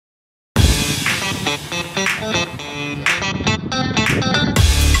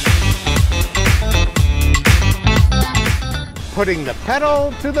putting the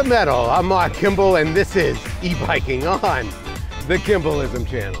pedal to the metal. I'm Marc Kimball, and this is e-biking on the Kimballism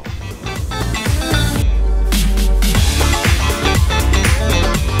Channel.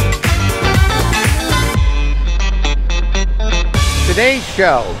 Today's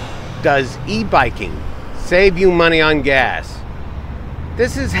show, does e-biking save you money on gas?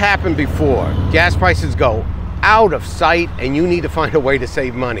 This has happened before. Gas prices go out of sight and you need to find a way to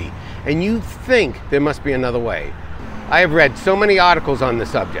save money. And you think there must be another way. I have read so many articles on the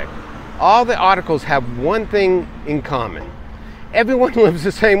subject. All the articles have one thing in common. Everyone lives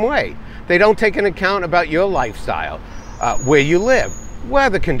the same way. They don't take into account about your lifestyle, where you live,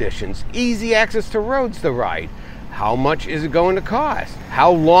 weather conditions, easy access to roads to ride. How much is it going to cost?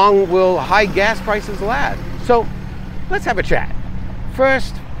 How long will high gas prices last? So let's have a chat.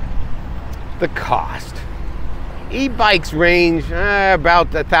 First, the cost. E-bikes range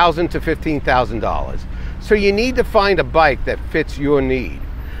about $1,000 to $15,000. So you need to find a bike that fits your need.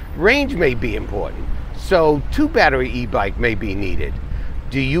 Range may be important, so 2-battery e-bike may be needed.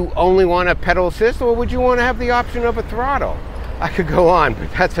 Do you only want a pedal assist, or would you want to have the option of a throttle? I could go on,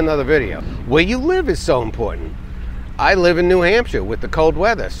 but that's another video. Where you live is so important. I live in New Hampshire with the cold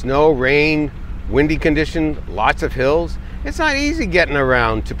weather, snow, rain, windy conditions, lots of hills. It's not easy getting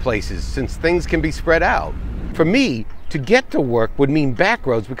around to places since things can be spread out. For me, to get to work would mean back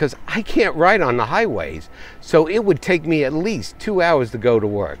roads because I can't ride on the highways. So it would take me at least 2 hours to go to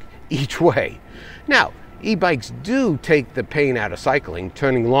work each way. Now, e-bikes do take the pain out of cycling,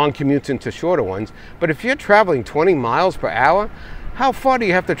 turning long commutes into shorter ones. But if you're traveling 20 miles per hour, how far do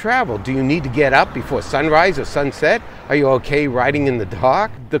you have to travel? Do you need to get up before sunrise or sunset? Are you okay riding in the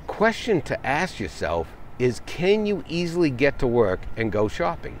dark? The question to ask yourself is, can you easily get to work and go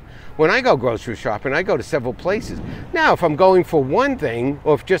shopping? When I go grocery shopping, I go to several places. Now, if I'm going for one thing,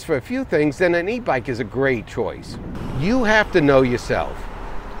 or if just for a few things, then an e-bike is a great choice. You have to know yourself.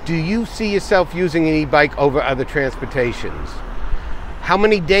 Do you see yourself using an e-bike over other transportations? How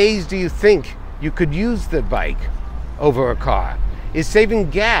many days do you think you could use the bike over a car? Is saving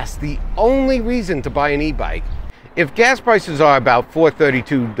gas the only reason to buy an e-bike? If gas prices are about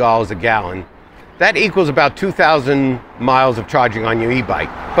 $4.32 a gallon, that equals about 2,000 miles of charging on your e-bike.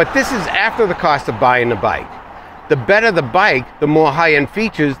 But this is after the cost of buying the bike. The better the bike, the more high-end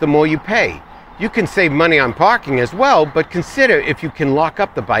features, the more you pay. You can save money on parking as well, but consider if you can lock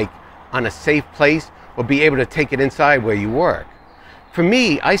up the bike on a safe place or be able to take it inside where you work. For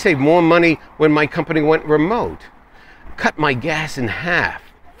me, I saved more money when my company went remote. Cut my gas in half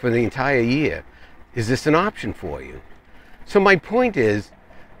for the entire year. Is this an option for you? So my point is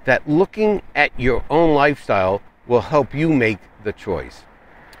that looking at your own lifestyle will help you make the choice.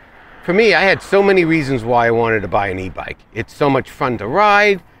 For me, I had so many reasons why I wanted to buy an e-bike. It's so much fun to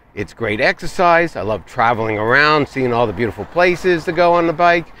ride, it's great exercise, I love traveling around, seeing all the beautiful places to go on the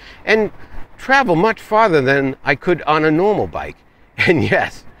bike, and travel much farther than I could on a normal bike. And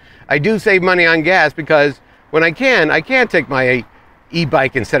yes, I do save money on gas because when I can take my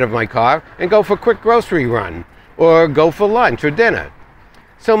e-bike instead of my car and go for a quick grocery run or go for lunch or dinner.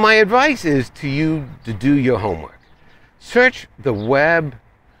 So my advice is to you to do your homework. Search the web,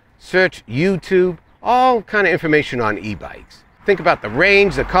 search YouTube, all kind of information on e-bikes. Think about the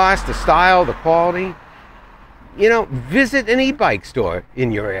range, the cost, the style, the quality. You know, visit an e-bike store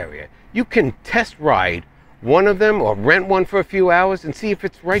in your area. You can test ride one of them or rent one for a few hours and see if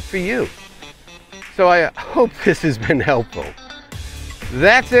it's right for you. So I hope this has been helpful.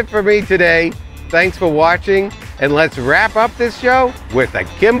 That's it for me today. Thanks for watching, and let's wrap up this show with a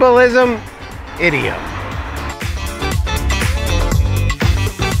Kimballism idiom.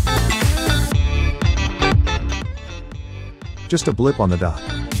 Just a blip on the dot.